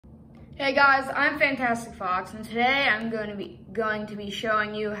Hey guys, I'm Fantastic Fox, and today I'm going to be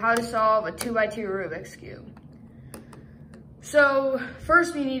showing you how to solve a 2x2 Rubik's Cube. So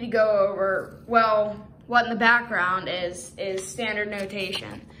first we need to go over, well, what in the background is standard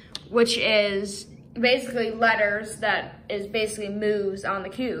notation, which is basically letters that is basically moves on the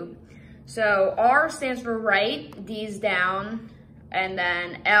cube. So R stands for right, D is down, and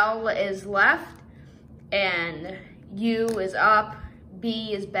then L is left, and U is up,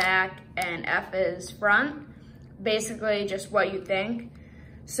 B is back, and F is front. Basically just what you think.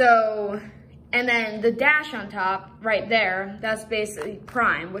 So, and then the dash on top, right there, that's basically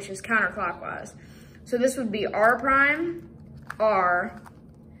prime, which is counterclockwise. So this would be R prime, R,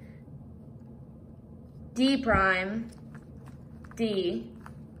 D prime, D,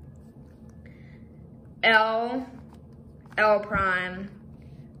 L, L prime,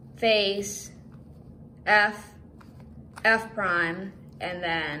 face, F, F prime, and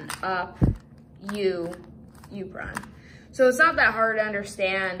then up, U, U prime. So it's not that hard to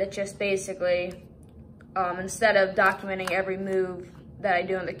understand. It's just basically, instead of documenting every move that I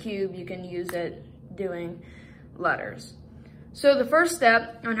do on the cube, you can use it doing letters. So the first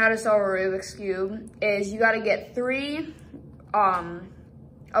step on how to solve a Rubik's Cube is you gotta get 3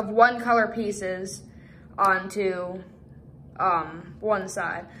 of one color pieces onto one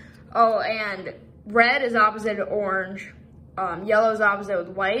side. Oh, and red is opposite of orange, yellow is opposite with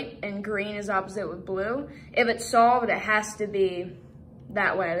white, and green is opposite with blue. If it's solved, it has to be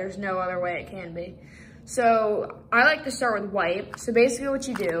that way. There's no other way it can be. So I like to start with white. So basically what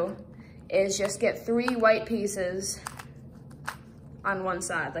you do is just get 3 white pieces on one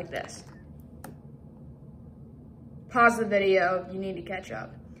side like this. Pause the video, you need to catch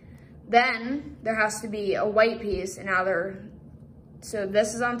up. Then there has to be a white piece and so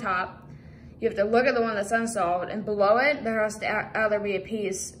this is on top. You have to look at the one that's unsolved, and below it, there has to either be a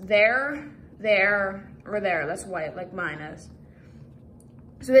piece there, there, or there. That's white, like mine is.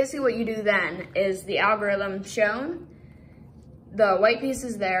 So basically what you do then is the algorithm shown. The white piece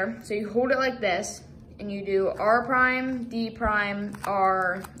is there, so you hold it like this, and you do R prime, D prime,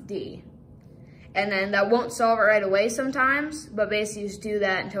 R, D. And then that won't solve it right away sometimes, but basically you just do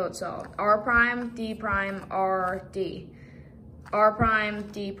that until it's solved. R prime, D prime, R, D. R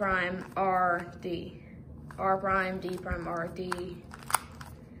prime, D prime, R, D. R prime, D prime, R, D.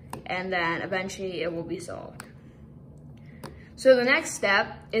 And then eventually it will be solved. So the next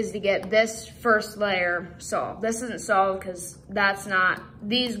step is to get this first layer solved. This isn't solved because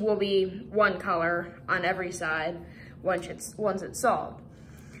these will be one color on every side once it's solved.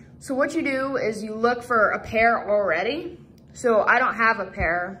 So what you do is you look for a pair already. So I don't have a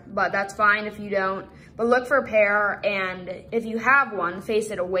pair, but that's fine if you don't. But look for a pair, and if you have one,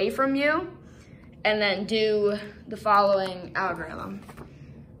 face it away from you, and then do the following algorithm.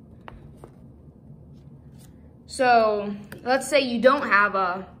 So let's say you don't have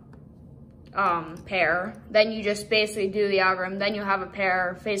a pair, then you just basically do the algorithm, then you have a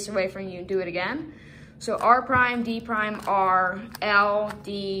pair, face away from you, do it again. So R prime, D prime, R, L,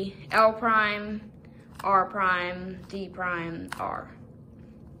 D, L prime, R prime, D prime, R.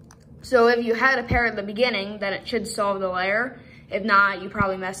 So if you had a pair at the beginning, then it should solve the layer. If not, you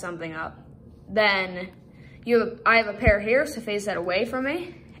probably messed something up. Then I have a pair here, so face that away from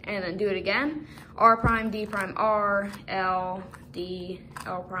me, and then do it again. R prime, D prime, R, L, D,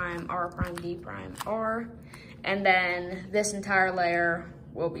 L prime, R prime, D prime, R. And then this entire layer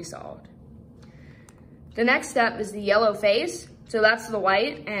will be solved. The next step is the yellow face. So that's the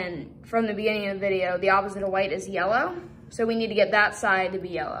white, and from the beginning of the video, the opposite of white is yellow. So we need to get that side to be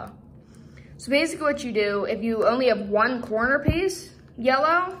yellow. So basically what you do, if you only have one corner piece,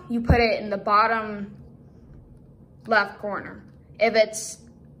 yellow, you put it in the bottom left corner. If it's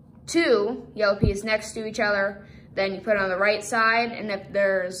 2 yellow pieces next to each other, then you put it on the right side, and if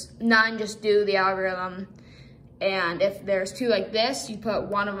there's none, just do the algorithm. And if there's 2 like this, you put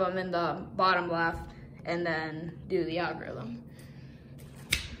one of them in the bottom left, and then do the algorithm.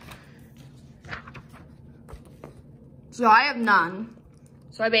 So I have none.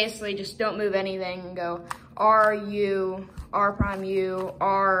 So I basically just don't move anything and go R, U, R prime, U,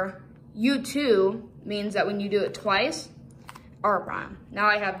 R. U2 means that when you do it twice, R prime. Now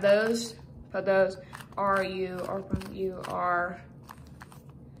I have those, put those, R, U, R prime, U, R.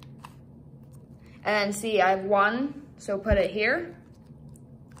 And then see, I have 1, so put it here.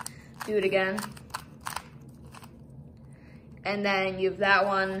 Do it again. And then you have that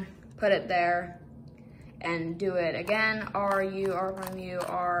one, put it there. And do it again, R, U, R prime, U,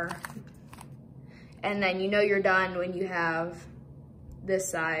 R. And then you know you're done when you have this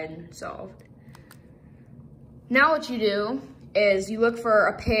side solved. Now what you do is you look for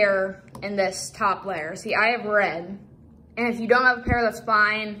a pair in this top layer. See, I have red. And if you don't have a pair, that's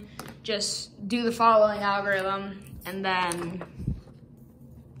fine. Just do the following algorithm, and then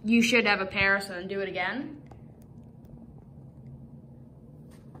you should have a pair, so then do it again.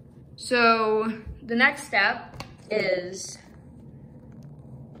 So the next step is,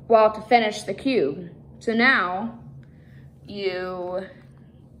 well, to finish the cube. So now you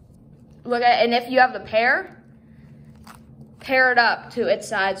look at, and if you have the pair it up to its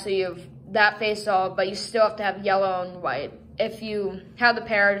side so you have that face solved, but you still have to have yellow and white. If you have the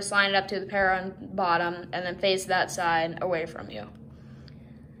pair, just line it up to the pair on the bottom and then face that side away from you.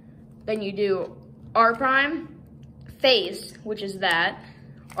 Then you do R prime, face, which is that,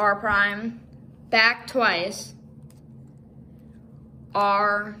 R prime, back twice,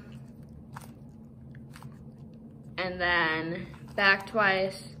 R, and then back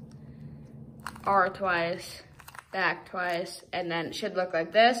twice, R twice, back twice, and then it should look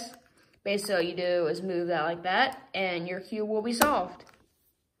like this. Basically all you do is move that like that, and your cube will be solved.